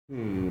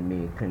Hii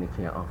ni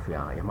kliniki ya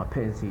afya ya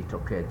mapenzi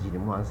tokea jijini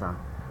Mwanza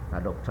na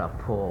DR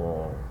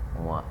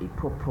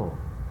Mwaipopo.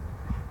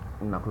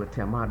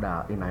 Nakuletea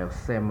mada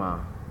inayosema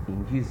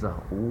ingiza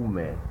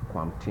uume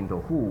kwa mtindo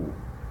huu,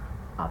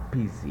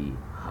 apizi,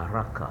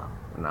 haraka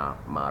na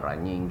mara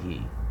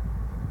nyingi.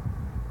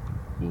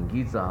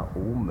 Ingiza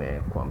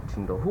uume kwa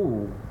mtindo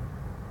huu,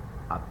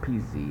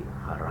 apizi,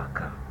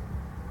 haraka.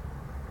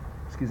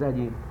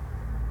 Msikilizaji,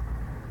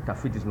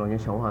 tafiti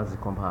zinaonyesha wazi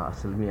kwamba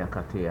asilimia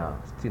kati ya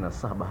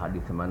 67 hadi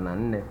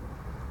 84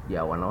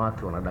 ya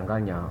wanawake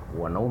wanadanganya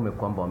wanaume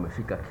kwamba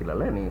wamefika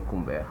kileleni,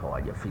 kumbe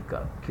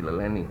hawajafika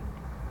kileleni.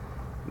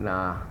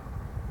 Na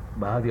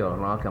baadhi ya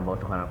wanawake ambao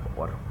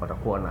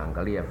watakuwa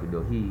wanaangalia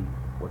video hii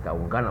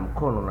wataungana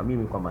mkono na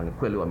mimi kwamba ni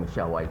kweli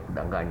wameshawahi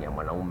kudanganya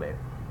mwanaume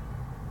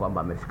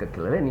kwamba amefika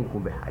kileleni,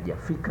 kumbe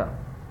hajafika.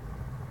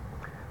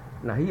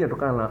 Na hii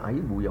inatokana na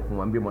aibu ya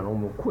kumwambia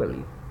mwanaume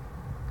ukweli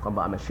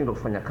kwamba ameshindwa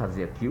kufanya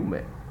kazi ya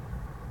kiume,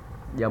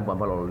 jambo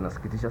ambalo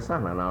linasikitisha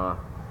sana, na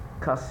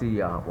kasi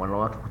ya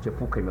wanawake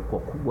kuchepuka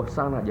imekuwa kubwa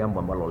sana, jambo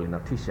ambalo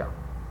linatisha.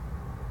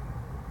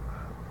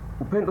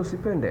 Upendo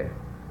usipende,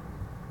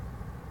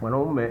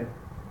 mwanaume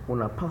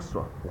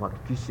unapaswa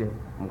uhakikishe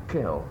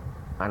mkeo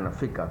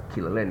anafika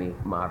kileleni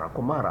mara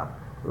kwa mara,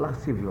 la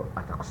sivyo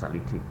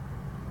atakusaliti.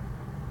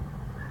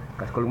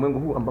 Katika ulimwengu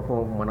huu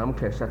ambapo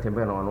mwanamke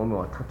ashatembea na wanaume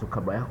watatu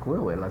kabla yako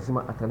wewe,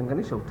 lazima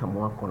atalinganisha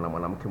utamu wako na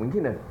mwanamke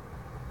mwingine.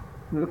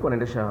 Nilikuwa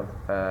naendesha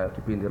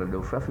kipindi Radio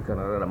Afrika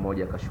na dada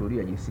mmoja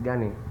akashuhudia jinsi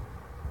gani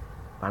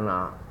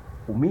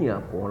anaumia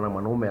kuona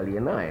mwanaume aliye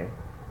naye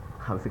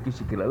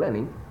hamfikishi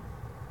kileleni,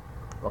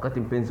 wakati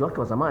mpenzi wake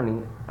wa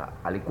zamani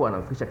alikuwa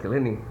anamfikisha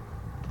kileleni.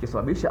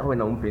 Kikisababisha awe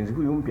na mpenzi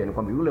huyu mpya ni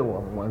kwamba yule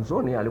wa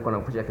mwanzoni alikuwa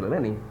anamfikisha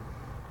kileleni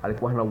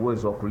alikuwa hana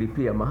uwezo wa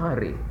kulipia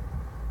mahari.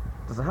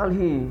 Sasa hali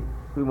hii,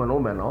 huyu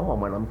mwanaume anaoa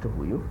mwanamke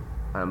huyu,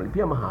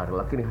 anamlipia mahari,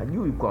 lakini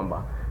hajui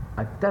kwamba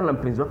akitana na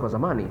mpenzi wake wa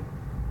zamani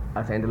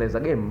ataendeleza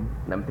game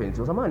na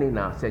mpenzi wa zamani,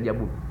 na si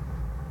ajabu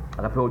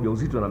akapewa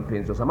ujauzito na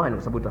mpenzi wa zamani,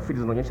 kwa sababu tafiti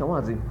zinaonyesha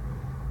wazi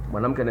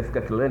mwanamke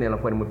anafika kileleni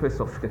anakuwa ni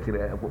mwepesi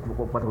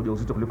kupata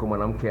ujauzito kuliko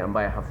mwanamke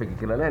ambaye hafiki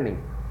kileleni.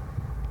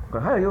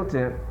 Kwa hayo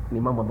yote ni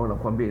mambo ambayo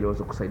nakwambia ili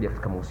uweze kusaidia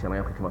katika mahusiano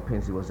yako ya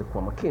kimapenzi, uweze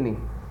kuwa makini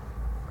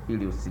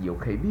ili usije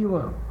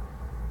ukaibiwa.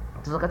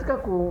 Sasa katika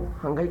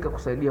kuhangaika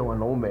kusaidia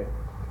wanaume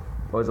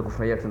waweze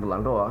kufurahia tendo la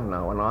ndoa,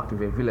 na wanawake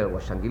vile vile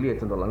washangilie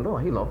tendo la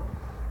ndoa hilo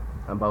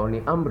ambao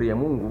ni amri ya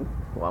Mungu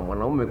wa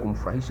mwanaume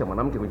kumfurahisha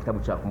mwanamke, kwenye kitabu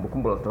cha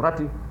Kumbukumbu la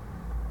Torati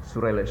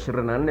sura ile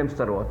 24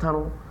 mstari wa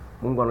 5,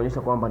 Mungu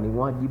anaonyesha kwamba ni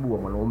wajibu wa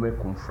mwanaume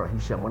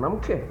kumfurahisha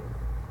mwanamke.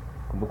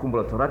 Kumbukumbu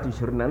la Torati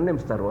 24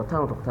 mstari wa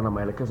 5 utakutana na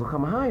maelekezo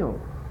kama hayo.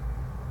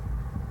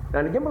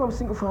 Na ni jambo la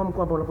msingi ufahamu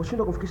kwamba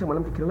unaposhindwa kufikisha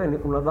mwanamke kileleni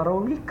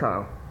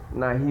unadharaulika,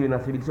 na hiyo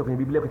inathibitishwa kwenye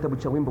Biblia, kitabu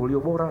cha Wimbo Ulio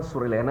Bora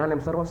sura ile ya 8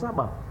 mstari wa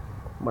 7.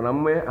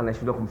 Mwanamume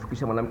anayeshindwa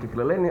kumfikisha mwanamke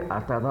kileleni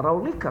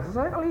atadharaulika.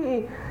 Sasa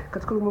hali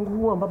katika ulimwengu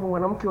huu ambapo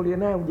mwanamke uliye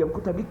naye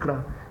hujamkuta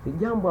bikra, ni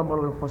jambo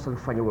ambalo unapaswa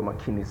kufanya uwe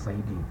makini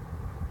zaidi.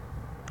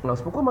 Na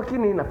usipokuwa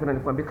makini, napenda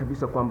nikwambie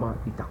kabisa kwamba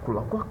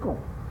itakula kwako.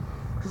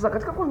 Sasa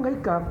katika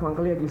kuhangaika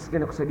kuangalia jinsi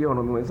gani kusaidia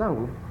wanaume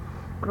wenzangu,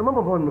 kuna mambo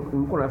ambayo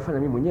nilikuwa nafanya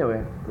mimi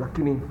mwenyewe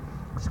lakini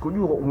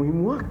sikujua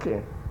umuhimu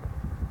wake.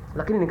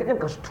 Lakini nikaja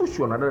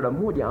nikashtushwa na dada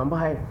mmoja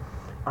ambaye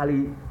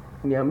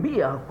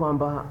aliniambia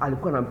kwamba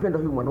alikuwa anampenda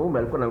huyu mwanaume,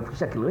 alikuwa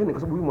anamfikisha kileleni kwa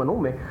sababu huyu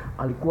mwanaume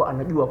alikuwa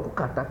anajua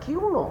kukata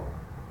kiuno.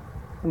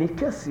 Ni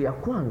kesi ya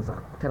kwanza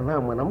kutana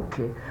nayo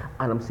mwanamke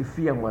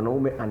anamsifia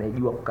mwanaume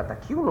anayejua kukata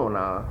kiuno,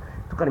 na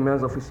toka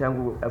nimeanza ofisi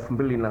yangu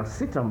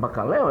 2006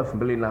 mpaka leo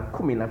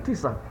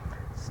 2019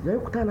 sijawahi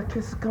kukutana na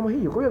kesi kama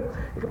hiyo. Kwa hiyo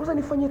nikapaswa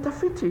nifanye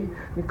tafiti,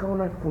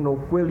 nikaona kuna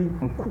ukweli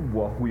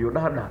mkubwa huyo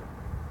dada.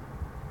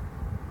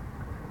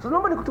 Sasa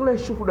naomba nikutolee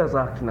shuhuda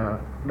za kina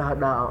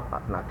dada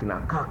na kina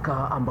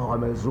kaka ambao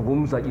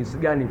wamezungumza jinsi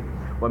gani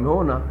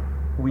wameona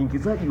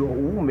uingizaji wa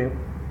uume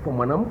kwa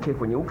mwanamke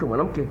kwenye uke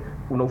mwanamke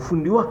una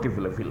ufundi wake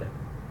vile vile.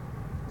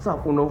 Sasa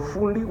una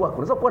ufundi wake,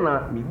 unaweza kuwa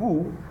na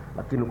miguu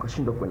lakini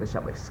ukashindwa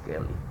kuendesha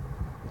baiskeli,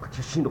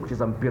 ukashindwa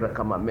kucheza mpira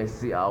kama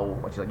Messi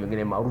au wachezaji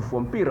wengine maarufu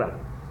wa mpira.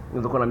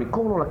 Unaweza kuwa na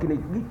mikono lakini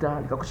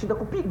gita likakushinda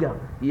kupiga.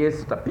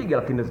 Yes, utapiga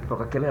lakini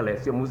zitoka kelele,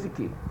 sio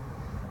muziki.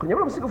 Kwenye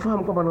mambo msingi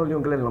ufahamu kwamba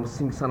naliongelea la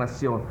msingi sana,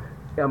 sio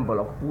jambo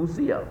la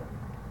kupuuzia.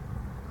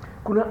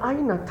 Kuna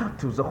aina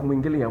tatu za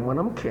kumwingilia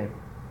mwanamke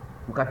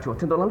wakati wa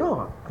tendo la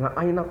ndoa. Kuna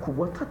aina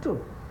kubwa tatu.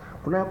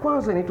 Kuna ya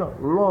kwanza inaitwa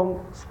long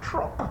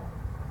stroke.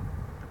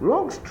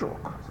 Long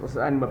stroke,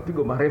 sasa ni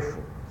mapigo marefu.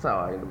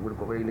 Sawa,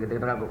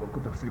 ninataka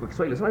kutafsiri kwa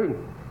Kiswahili. Sasa hivi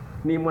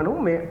ni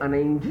mwanaume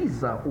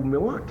anaingiza uume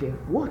wake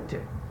wote,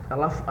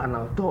 alafu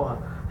anatoa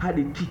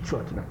hadi kichwa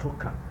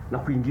kinatoka na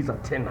kuingiza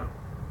tena.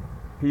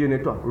 Hiyo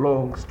inaitwa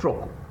long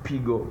stroke,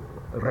 pigo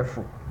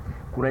refu.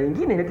 Kuna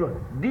nyingine inaitwa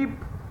deep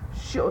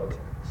short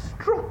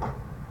stroke.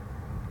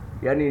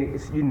 Yaani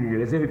sijui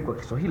nielezee vipi kwa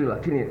Kiswahili,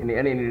 lakini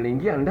yani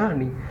ninaingia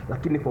ndani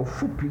lakini kwa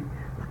ufupi,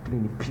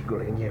 lakini ni pigo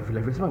lenyewe vile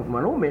vile. Sema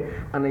mwanaume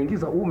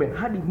anaingiza uume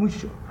hadi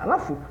mwisho,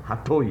 alafu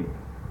hatoi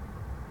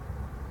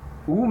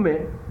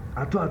uume,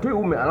 hatoi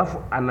uume, alafu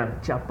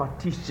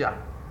anachapatisha.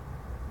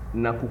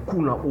 na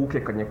kukuna uke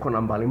kwenye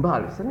kona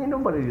mbalimbali. Sasa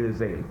naomba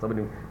nielezee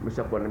sababu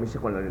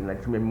nimeshakuwa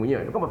natumia mimi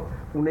mwenyewe. Kwamba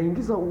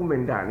unaingiza uume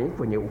ndani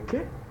kwenye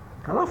uke,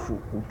 halafu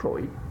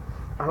utoi,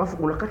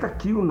 halafu unakata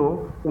kiuno,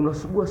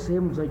 unasugua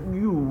sehemu za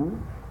juu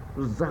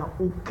za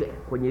uke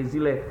kwenye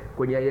zile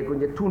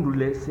kwenye tundu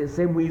ile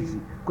sehemu hizi.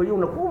 Kwa hiyo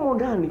unakuwa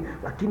ndani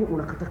lakini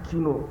unakata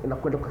kiuno,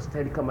 inakwenda kwa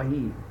staili kama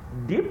hii: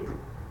 deep,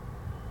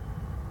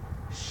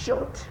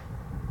 short,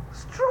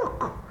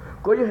 stroke.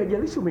 Kwa hiyo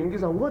haijalishi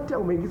umeingiza wote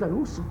au umeingiza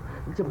nusu,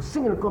 cha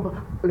msingi ni kwamba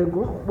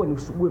lengo lako kubwa ni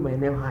usugue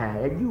maeneo haya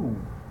ya juu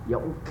ya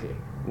uke,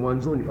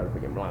 mwanzoni pale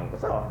kwenye mlango,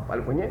 sawa?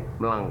 Pale kwenye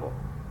mlango,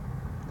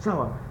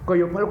 sawa? Kwa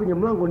hiyo pale kwenye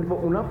mlango ndipo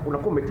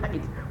unakuwa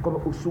umetarget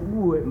kwamba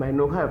usugue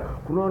maeneo hayo.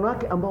 Kuna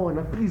wanawake ambao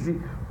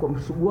wanapizi kwa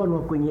msuguano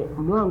wa kwenye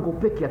mlango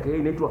peke yake,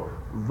 inaitwa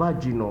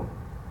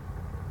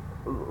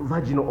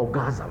vaginal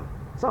orgasm,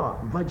 sawa?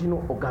 Vaginal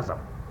orgasm.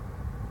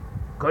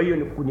 Kwa hiyo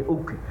ni kwenye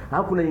uke.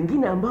 Au kuna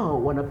nyingine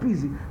ambao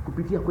wanapizi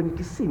kupitia kwenye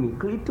kisimi,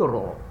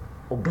 clitoral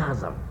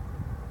orgasm,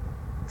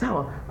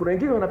 sawa? Kuna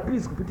wengine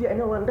wanapizi kupitia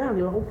eneo la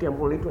ndani la uke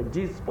ambalo linaitwa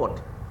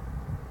G-spot,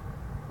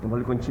 ambalo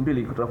liko nchi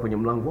mbili kutoka kwenye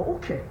mlango wa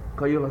uke.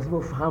 Kwa hiyo lazima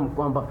ufahamu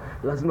kwamba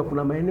lazima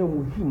kuna maeneo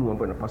muhimu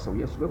ambayo yanapaswa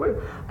uyasugue. Kwa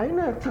hiyo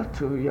aina ya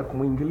tatu ya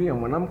kumwingilia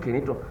mwanamke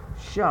inaitwa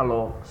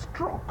shallow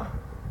stroke.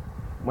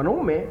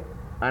 Mwanaume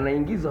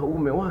anaingiza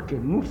uume wake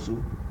nusu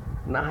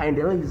na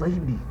haendelei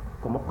zaidi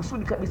kwa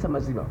makusudi kabisa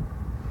mazima.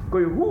 Kwa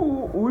hiyo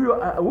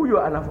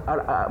huyo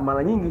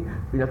mara nyingi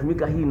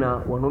inatumika hii na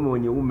wanaume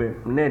wenye uume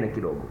mnene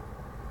kidogo.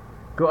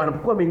 Kwa hiyo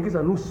anapokuwa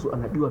ameingiza nusu,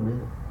 anajua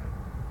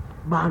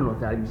bano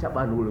tayari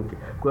mshabano ule uke.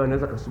 Kwa hiyo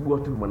anaweza kasugua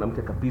tu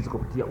mwanamke kapizi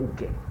kupitia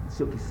uke,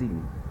 sio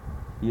kisimi.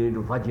 Hiyo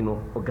ndio vaginal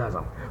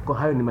orgasm. Kwa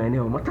hayo ni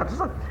maeneo matatu.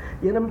 Sasa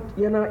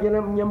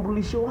yana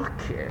mnyambulisho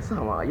wake,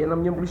 sawa? Yana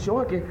mnyambulisho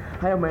wake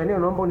haya maeneo.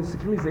 Naomba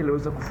unisikilize ili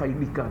uweze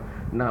kufaidika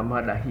na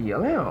mada hii ya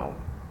leo.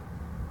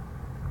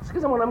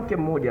 Sikiza mwanamke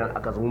mmoja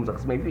akazungumza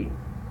akasema hivi: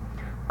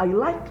 I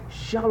like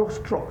shallow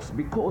strokes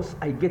because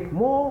I get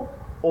more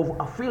of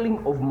a feeling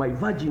of my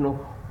vaginal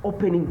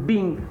opening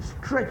being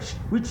stretched,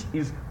 which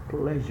is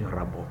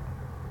pleasurable.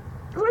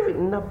 Sasa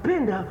hivi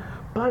napenda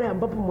pale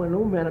ambapo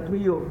mwanaume anatumia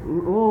hiyo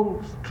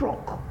long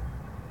stroke.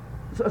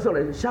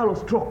 Sorry, shallow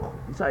stroke.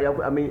 Sasa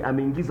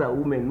ameingiza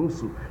uume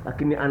nusu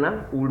lakini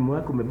ana uume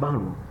wake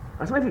umebanwa.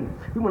 Sasa hivi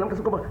huyu mwanamke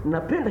anasema kwamba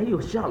napenda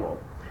hiyo shallow.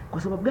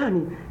 Kwa sababu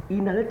gani?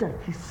 Inaleta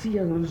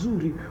hisia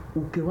nzuri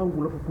uke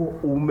wangu unapokuwa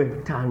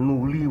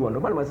umetanuliwa.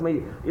 Ndio maana nasema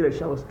ile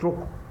shallow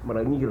stroke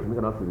mara nyingi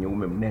inatumika na watu wenye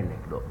uume mnene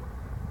kidogo.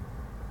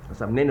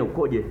 Sasa mnene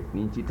ukoje?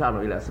 Ni inchi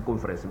 5 ile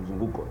circumference,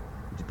 mzunguko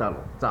inchi 5,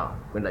 sawa,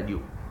 kwenda juu,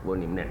 huo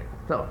ni mnene,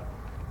 sawa.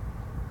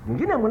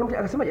 Mwingine mwanamke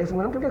akasema,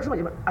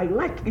 I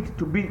like it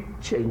to be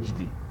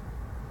changed,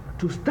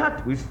 to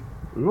start with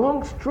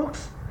long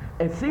strokes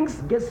and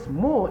things gets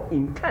more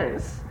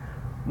intense,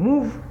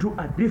 move to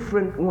a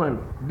different one,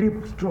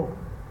 deep stroke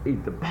is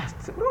the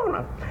best.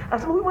 Unaona?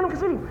 Anasema huyu mwanamke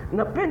sasa,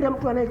 napenda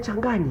mtu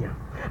anayechanganya,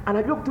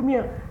 anajua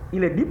kutumia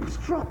ile deep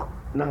stroke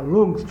na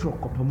long stroke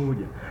kwa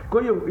pamoja.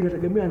 Kwa hiyo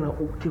inategemea na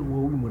uke wa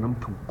huyu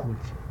mwanamke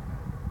ukoje.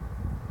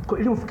 Kwa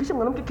ili umfikishe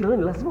mwanamke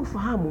kileleni, lazima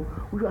ufahamu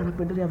huyu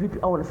anapendelea vipi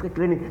au anafika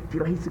kileleni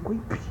kirahisi kwa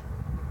ipi.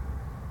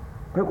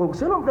 Kwa hiyo kwa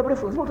kusema muda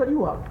mrefu lazima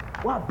utajua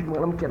wapi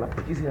mwanamke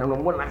anapizi na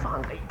unamwona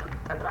anahangaika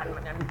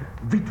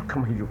vitu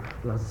kama hivyo,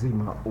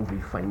 lazima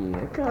uvifanyie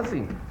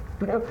kazi.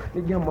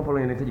 Ni jambo ambalo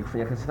linahitaji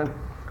kufanya kazi sana.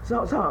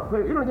 Sawa, kwa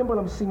hiyo hilo ni jambo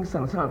la msingi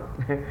sana. Sawa.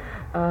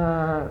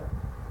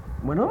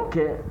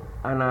 Mwanamke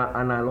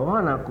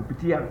analoana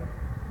kupitia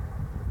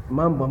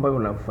mambo ambayo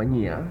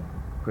unamfanyia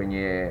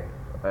kwenye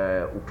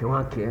uke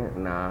wake,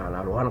 na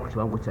analoana kwa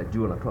kiwango cha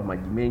juu, anatoa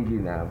maji mengi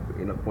na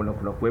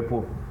kuna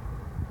kuwepo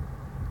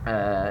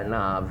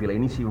na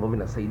vilainishi ambavyo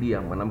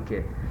vinasaidia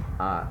mwanamke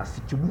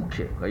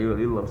asichubuke. Kwa hiyo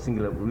hilo la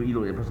msingi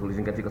hilo yapaswa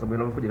kulizingatia, kwa sababu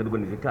inapokuja kidogo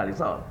ni vikali,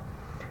 sawa.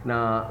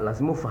 Na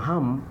lazima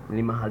ufahamu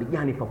ni mahali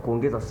gani pa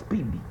kuongeza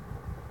speed.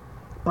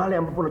 Pale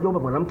ambapo unajua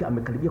mwanamke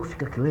amekaribia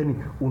kufika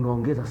kileleni,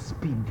 unaongeza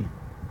speed,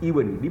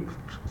 iwe ni deep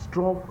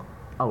stroke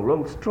au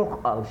long stroke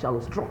au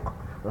shallow stroke.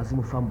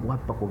 Lazima ufahamu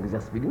wapi pa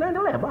kuongeza speed.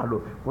 Naendelea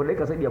bado kwa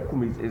dakika zaidi ya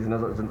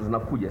 10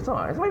 zinakuja,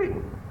 sawa. Sasa hivi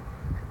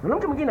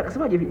mwanamke mwingine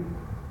akasemaje hivi: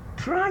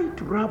 try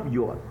to rub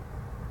your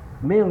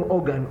male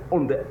organ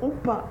on the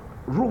upper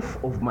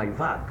roof of my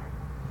vag.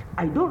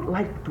 I don't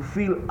like to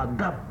feel a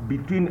gap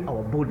between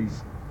our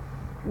bodies.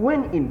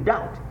 When in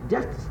doubt,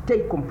 just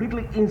stay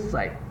completely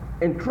inside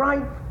and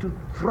try to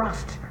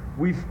thrust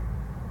with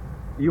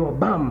your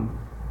bum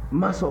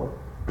muscle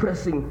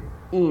pressing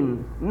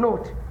in,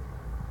 not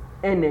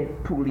any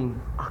pulling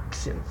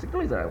action.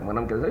 Sikiliza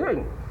mwanamke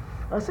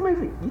anasema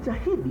hivi: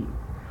 jitahidi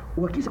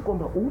uhakikishe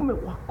kwamba uume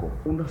wako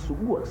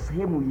unasugua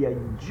sehemu ya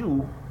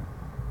juu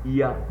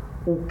ya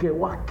uke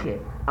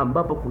wake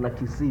ambapo kuna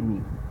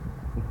kisimi,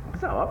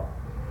 sawa.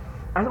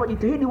 Anasema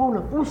jitahidi wewe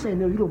unagusa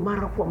eneo hilo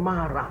mara kwa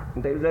mara.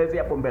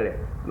 Nitaelezea hapo mbele.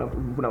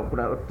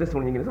 Kuna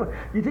testimony nyingine. Anasema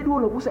jitahidi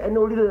wewe unagusa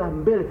eneo lile la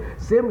mbele,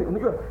 sehemu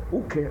unajua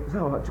uke,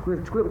 sawa.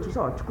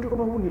 Chukulia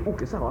kama huu ni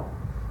uke, sawa.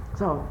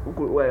 Sawa,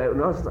 huko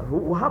unaona sasa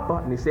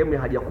hapa ni sehemu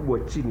ya haja kubwa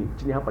chini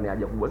hapa ni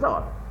haja kubwa,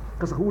 sawa.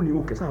 Sasa huu ni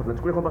uke, sawa?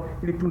 Tunachukulia kwamba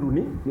hili tundu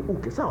ni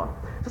uke, sawa?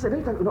 Sasa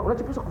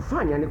unachopaswa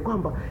kufanya ni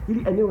kwamba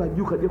hili eneo la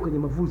juu kabisa kwenye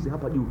mavuzi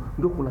hapa juu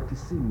ndio kuna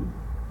kisimi.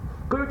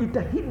 Kwa hiyo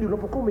jitahidi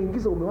unapokuwa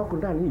umeingiza uume wako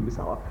ndani hivi,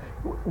 sawa?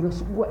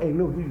 Unasugua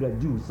eneo hili la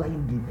juu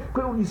zaidi.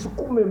 Kwa hiyo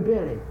jisukume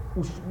mbele,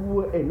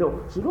 usugue eneo.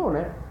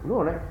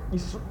 Unaona?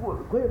 Jisugue.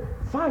 Kwa hiyo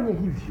fanya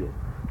hivyo.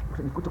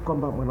 Utajikuta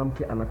kwamba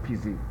mwanamke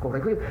anapizi. Kwa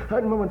hiyo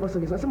haya ni mama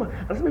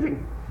anasema hivi.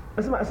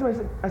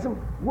 Anasema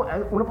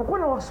unapokuwa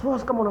na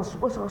wasiwasi kama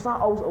unasugua sawa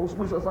au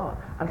usugui sawa.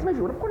 Anasema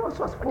hivi, unapokuwa na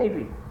wasiwasi fanya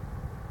hivi.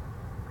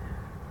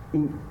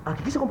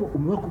 Hakikisha kwamba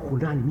uume wako uko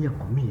ndani 100%,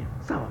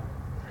 sawa?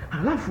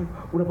 Halafu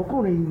unapokuwa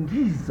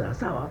unaingiza,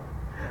 sawa,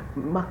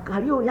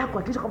 makalio yako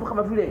hakikisha kwamba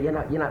kama vile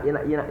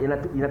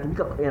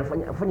yanatumika,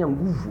 yanafanya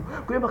nguvu.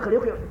 Kwa hiyo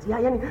makalio yako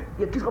yani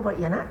hakikisha kwamba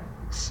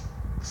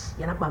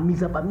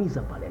yanabamiza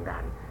pale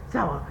ndani,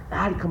 sawa,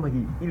 hali kama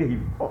hii ile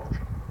hivi.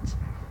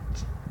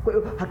 Kwa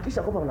hiyo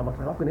hakikisha kwamba na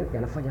makalio yako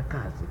yanafanya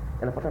kazi,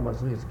 yanapata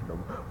mazoezi kidogo.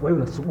 Kwa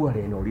hiyo unasugua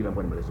ile eneo lile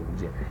ambalo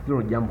nimelizungumzia.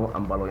 Hilo ni jambo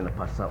ambalo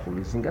inapasa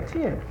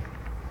ulizingatie.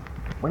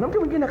 Mwanamke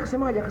mwingine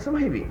akasemaje? Akasema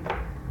hivi: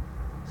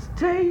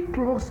 stay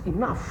close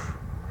enough,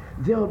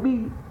 there will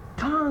be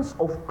tons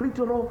of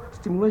clitoral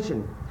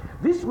stimulation.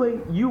 This way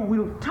you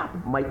will tap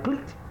my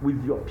clit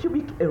with your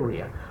pubic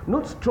area,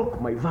 not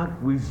stroke my vag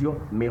with your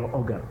male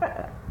organ.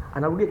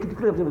 Anarudia kitu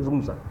kile ambacho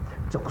nimezungumza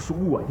cha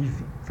kusugua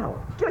hivi, sawa?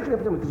 Kila kile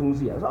ambacho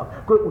nimekizungumzia, sawa?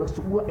 Kwa hiyo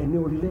unasugua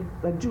eneo lile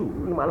la juu.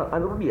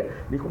 Anarudia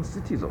ni kwa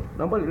msisitizo,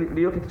 naomba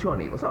liyoke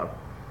kichwani hivyo, sawa?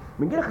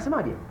 Mwingine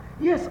akasemaje?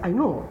 Yes, I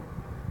know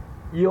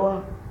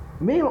your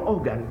male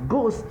organ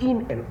goes in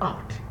and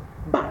out,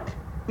 but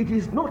it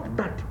is not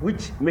that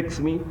which makes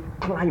me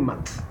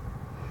climax.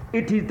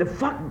 It is the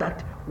fact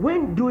that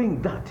when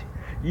doing that,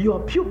 your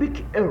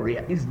pubic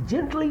area is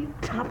gently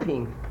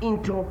tapping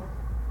into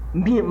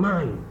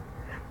mine.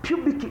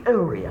 Pubic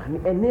area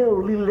ni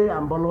eneo lile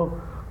ambalo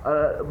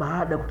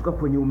baada kutoka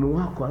kwenye uume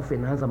wako afa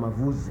inaanza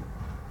mavuzi.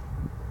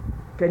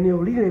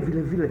 Eneo lile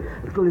vile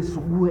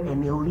likisugue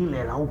eneo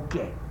lile la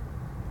uke.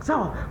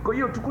 Sawa? Kwa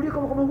hiyo chukulia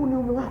kama huu ni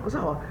uume wako,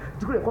 sawa?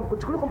 Chukulia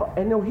kwamba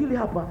eneo hili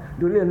hapa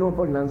ndio lile eneo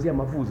ambalo linaanzia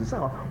mavuzi,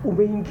 sawa?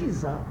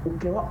 Umeingiza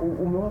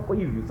uume wako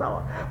hivi,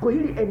 sawa? Kwa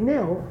hili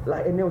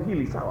eneo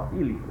hili, sawa?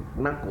 Hili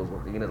knuckles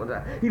wengine zote.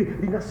 Hili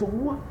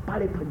linasugua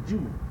pale pa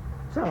juu.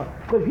 Sawa?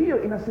 Kwa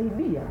hiyo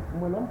inasaidia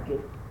mwanamke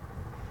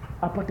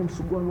apate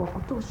msuguano wa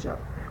kutosha.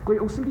 Kwa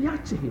hiyo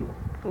usiliache hilo.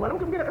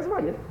 Mwanamke mwingine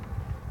akasemaje?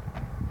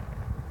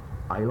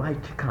 I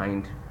like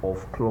kind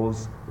of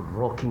close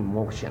rocking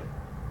motion,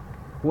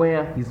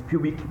 where his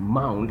pubic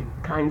mound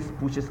kind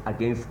pushes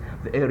against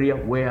the area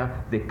where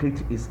the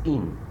clit is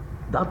in.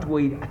 That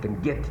way I can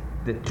get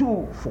the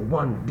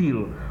 2-for-1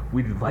 deal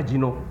with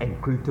vaginal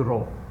and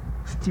clitoral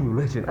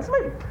stimulation.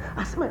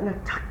 Asema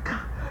nataka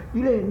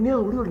ile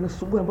eneo lilo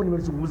linasugua ambalo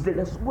nimelizungumzia,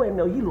 linasugua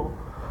eneo hilo.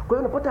 Kwa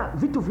hiyo unapata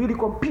vitu viwili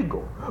kwa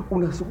mpigo.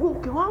 Unasugua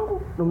uke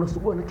wangu na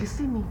unasugua na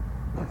kisimi.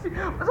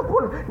 Sasa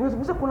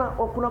nimezungumzia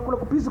kuna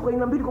kupizi kwa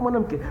aina mbili kwa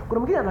mwanamke. Kuna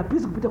mwingine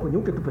anapizi kupitia kwenye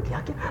uke tu peke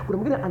yake, kuna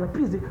mwingine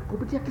anapizi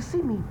kupitia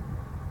kisimi.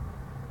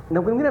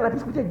 Na kuna mwingine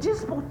anapizi kupitia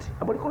G-spot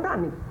ambapo liko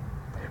ndani.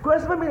 Kwa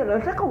hiyo mimi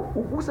nataka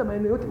uguse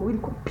maeneo yote mawili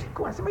kwa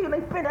mpigo. Anasema hiyo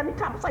naipenda, ni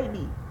tamu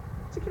zaidi.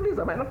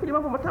 Sikiliza, maana nakuja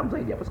mambo matamu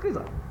zaidi hapa.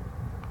 Sikiliza.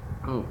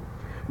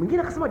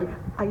 Mwingine akasemaje?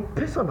 I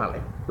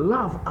personally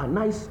love a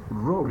nice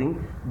roaring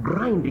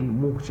grinding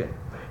motion.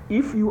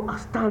 If you are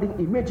standing,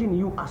 imagine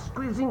you are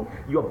squeezing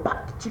your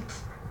butt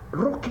cheeks,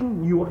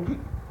 rocking your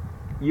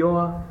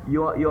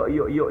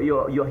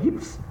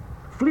hips,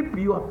 flip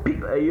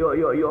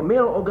your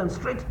male organ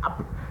straight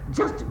up,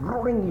 just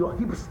rolling your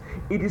hips.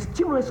 It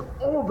stimulates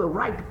all the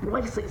right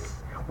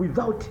places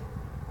without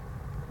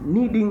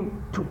needing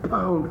to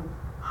pound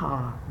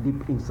her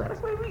deep inside.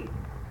 That's my way.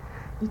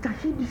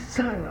 Jitahidi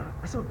sana.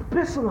 Asema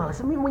personal,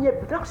 asema mimi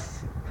mwenyewe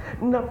binafsi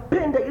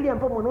napenda ile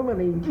ambapo mwanaume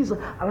anaingiza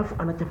alafu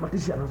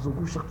anachapatisha,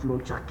 anazungusha kiuno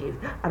chake hivi,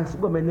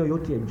 anasugua maeneo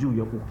yote ya juu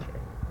ya uke.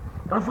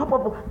 Alafu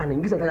hapo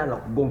anaingiza ndani na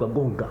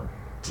kugonga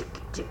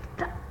tik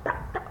ta.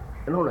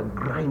 Anaona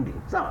grinding.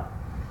 Sawa?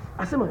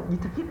 Asema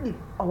jitahidi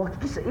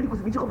uhakikisha ili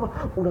kudhibitisha kwamba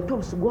unatoa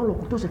msuguano wa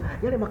kutosha,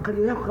 yale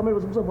makalio yako kama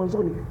nilivyozungumza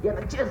mwanzoni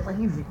yanacheza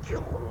hivi.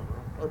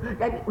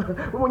 Yaani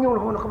wewe mwenyewe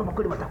unaona kama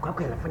kweli matako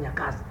yako yanafanya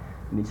kazi.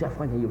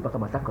 Nishafanya hiyo mpaka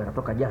matako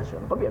yanatoka jasho.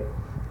 Nakwambia,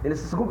 ile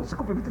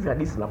sikupi vitu vya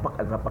hadithi na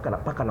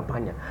paka na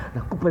panya.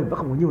 Nakupa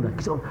mpaka mwenyewe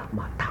unahakikisha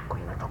matako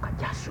yanatoka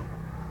jasho.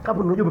 Kama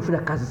unajua umefanya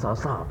kazi sawa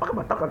sawa, mpaka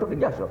matako yanatoka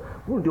jasho.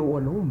 Huo ndio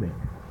wanaume.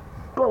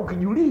 Kwa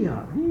ukijulia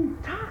ni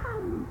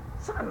tamu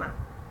sana.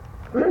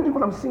 Wewe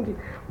ndio msingi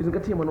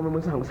uzingatie mwanaume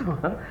mwenzangu, sawa?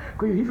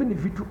 Kwa hiyo hivi ni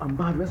vitu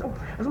ambavyo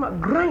nasema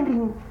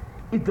grinding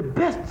is the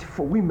best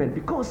for women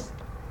because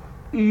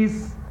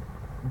is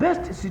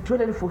best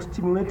situated for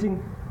stimulating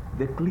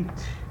the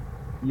clit.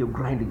 Hiyo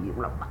grinding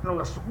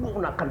unasugua,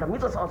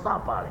 unakandamiza sawa sawa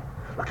pale,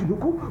 lakini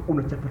huku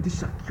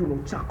unachapatisha kiuno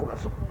chako,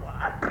 unasugua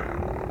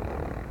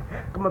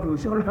kama vile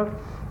ushaona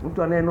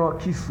mtu anayenoa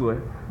kisu.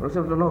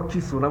 Unasema mtu ananoa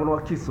kisu,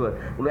 unanoa kisu,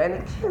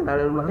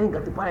 unalenga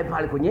tu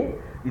pale kwenye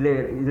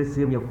ile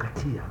sehemu ya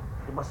kukatia.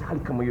 Basi hali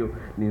kama hiyo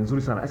ni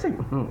nzuri sana.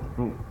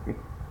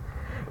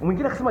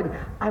 Mwingine akasemaje,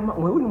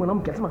 huyu ni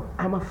mwanamke akasema,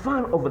 I'm a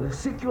fan of the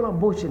circular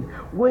motion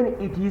when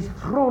it is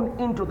thrown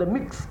into the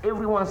mix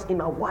every once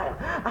in a while.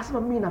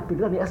 Asema mimi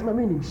napenda, asema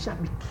mimi ni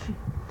mshabiki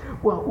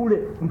wa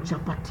ule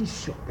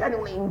mchapatisho, yani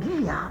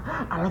unaingia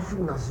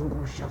alafu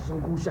unazungusha.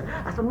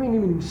 Asema mimi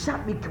ni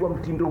mshabiki wa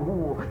mtindo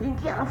huo,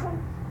 ingia alafu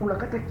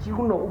unakata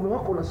kiuno, ume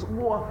wako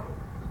unasugua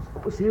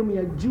sehemu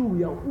ya juu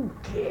ya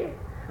uke.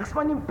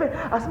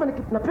 Asema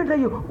napenda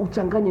hiyo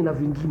uchanganye na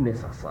vingine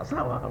sasa,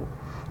 sawa?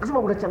 Asema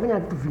unachanganya na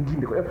vitu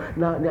vingine, kwa hiyo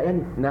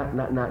yani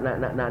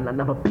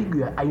na mapigo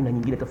ya aina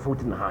nyingine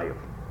tofauti na hayo,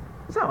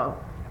 sawa?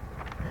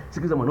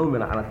 Sikiza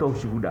mwanaume anatoa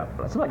ushuhuda hapa.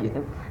 Anasemaje?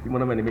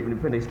 Mwanaume,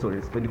 nimependa hii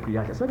story, sipendi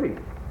kuiacha. Sasa hivi,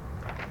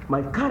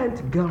 my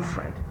current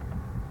girlfriend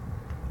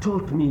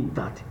told me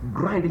that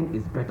grinding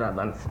is better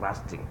than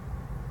thrusting,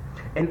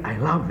 and I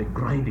love the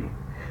grinding.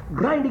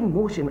 Grinding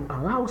motion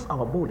allows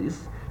our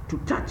bodies to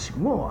touch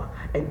more,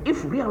 and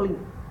it really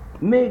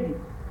made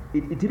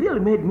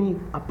me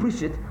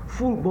appreciate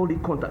full body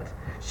contact.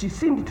 She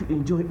seemed to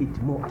enjoy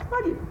it more.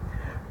 Anasemaje?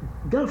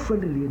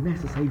 Girlfriend aliyenaye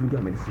sasa hivi ndio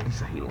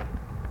amenifundisha hilo.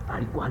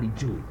 Alikuwa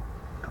alijui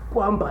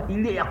kwamba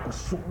ile ya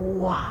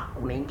kusugua,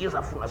 unaingiza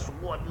afu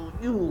unasugua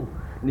juu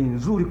ni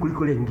nzuri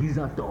kuliko ile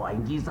ingiza toa.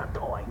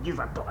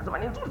 Anasema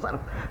ni nzuri sana.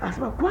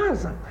 Anasema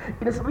kwanza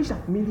inasababisha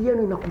miili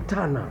yenu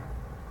inakutana.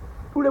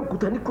 Ule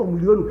mkutaniko wa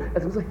mwili wenu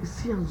unasababisha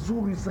hisia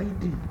nzuri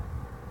zaidi.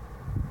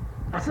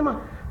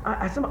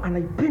 Anasema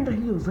anaipenda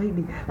hiyo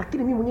zaidi,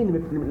 lakini mimi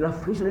mwenyewe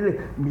ninafurahisha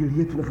ile miili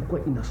yetu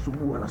inapokuwa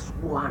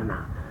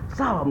inasuguana.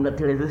 Sawa,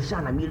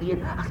 mnatelezeshana miili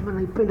yetu. Anasema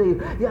naipenda hiyo.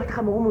 Hata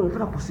kama ume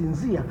unataka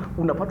kusinzia,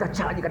 unapata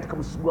chaji katika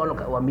msuguano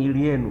wa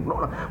miili yenu.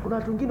 Unaona, kuna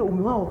watu wengine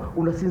ume wao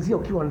unasinzia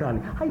ukiwa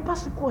ndani.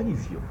 Haipasi kuwa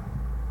hivyo.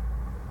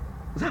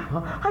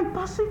 Sawa,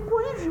 haipasi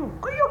kuwa hivyo.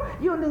 Kwa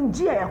hiyo ni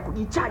njia ya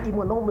kujichaji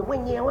mwanaume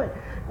mwenyewe.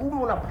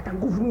 Ume unapata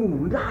nguvu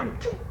Mungu ndani.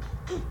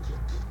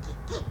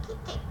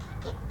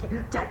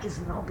 Chaji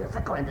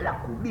zinaongezeka, unaendelea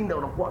kudinda,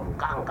 unakuwa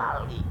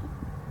mkangali.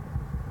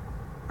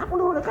 Hapo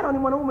unaonekana ni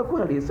mwanaume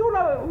kweli. Si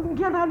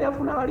unaingia ndani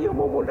afu unalalia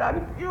mumo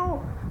ndani.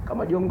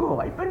 Kama jongo,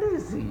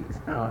 haipendezi.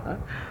 Sawa.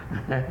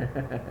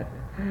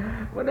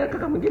 Wanda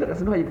kaka mwingine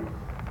akasema hivi,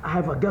 I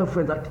have a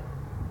girlfriend that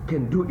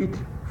can do it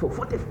for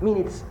 40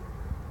 minutes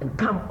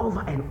and come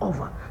over and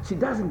over. She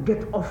doesn't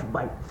get off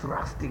by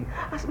thrusting.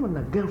 Asema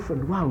na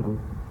girlfriend wangu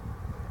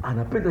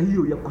anapenda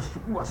hiyo ya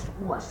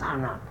kusugua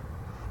sana.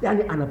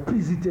 Yani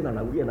anapizi tena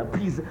anarudia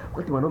anapizi,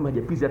 wakati mwanaume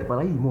hajapizi hata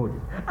mara hii moja.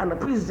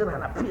 Anapizi tena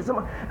anapizi.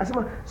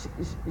 Anasema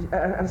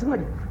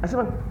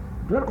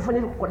tunataka kufanya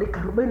hivyo kwa dakika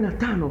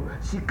 45.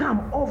 She come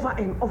over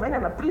and over,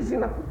 yani anapizi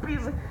na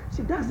kupizi.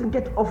 She doesn't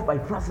get off by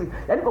thrusting.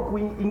 Yani kwa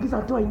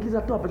kuingiza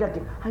toa peke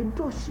yake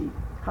haimtoshi,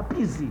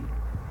 hapizi.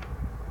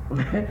 Kwa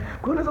hiyo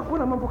unaweza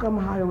kuona mambo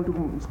kama hayo,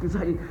 ndugu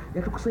msikilizaji,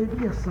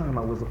 yatakusaidia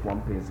sana uweze kuwa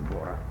mpenzi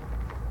bora.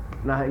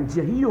 Na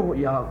njia hiyo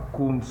ya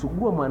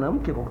kumsugua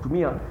mwanamke kwa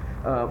kutumia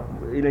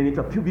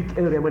inaitwa pubic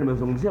area ambayo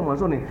nimezungumzia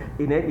mwanzoni,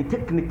 ni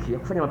technique ya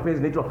kufanya mapenzi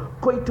inaitwa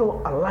coital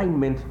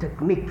alignment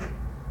technique.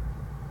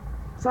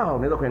 Sawa,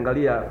 unaweza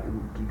kuangalia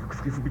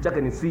kifupi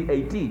chake ni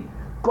CAT,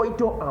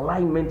 coital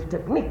alignment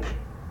technique.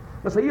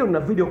 Sasa hiyo na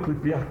video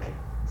clip yake.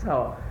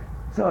 Sawa,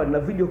 na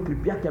video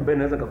clip yake ambayo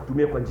naweza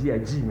kukutumia kwa njia ya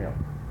Gmail.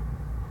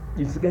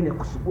 Jinsi gani ya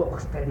kusugua kwa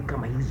staili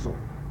kama hizo.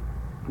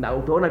 Na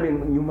utaona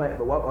mimi nyuma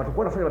watakuwa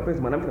wanafanya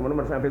mapenzi mwanamke na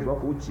mwanaume wanafanya mapenzi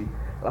wako uchi,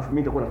 alafu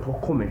mimi nitakuwa natoa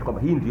comment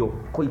kwamba hii ndio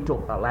coital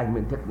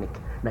alignment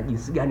technique na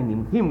jinsi gani ni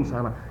muhimu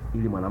sana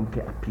ili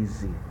mwanamke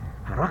apizi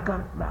haraka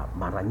na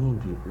mara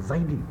nyingi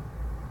zaidi.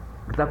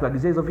 Ukitaka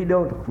kuagizia hizo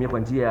video utakutumia kwa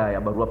njia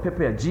ya barua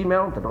pepe ya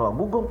Gmail, mtandao wa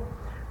Google,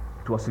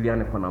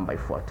 tuwasiliane kwa namba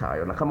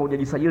ifuatayo. Na kama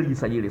hujajisajili,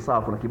 jisajili.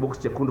 Sawa, kuna kibox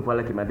chekundu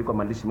pale kimeandikwa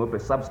maandishi meupe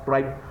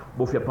subscribe,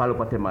 bofya pale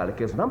upate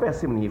maelekezo. Namba ya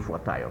simu ni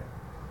ifuatayo: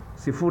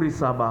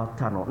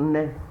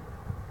 0754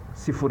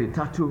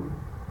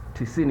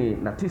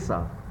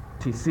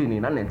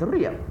 039994.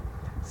 Tarudia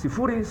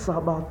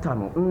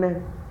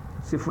 0754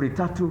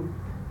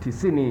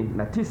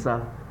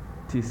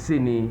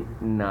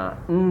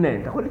 039994.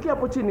 Nitakuandikia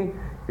hapo chini ili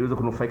uweze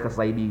kunufaika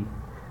zaidi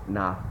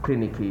na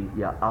kliniki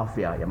ya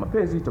afya ya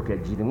mapenzi tokea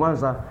jijini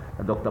Mwanza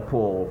na Dr.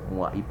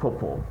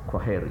 Mwaipopo.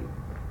 Kwa heri.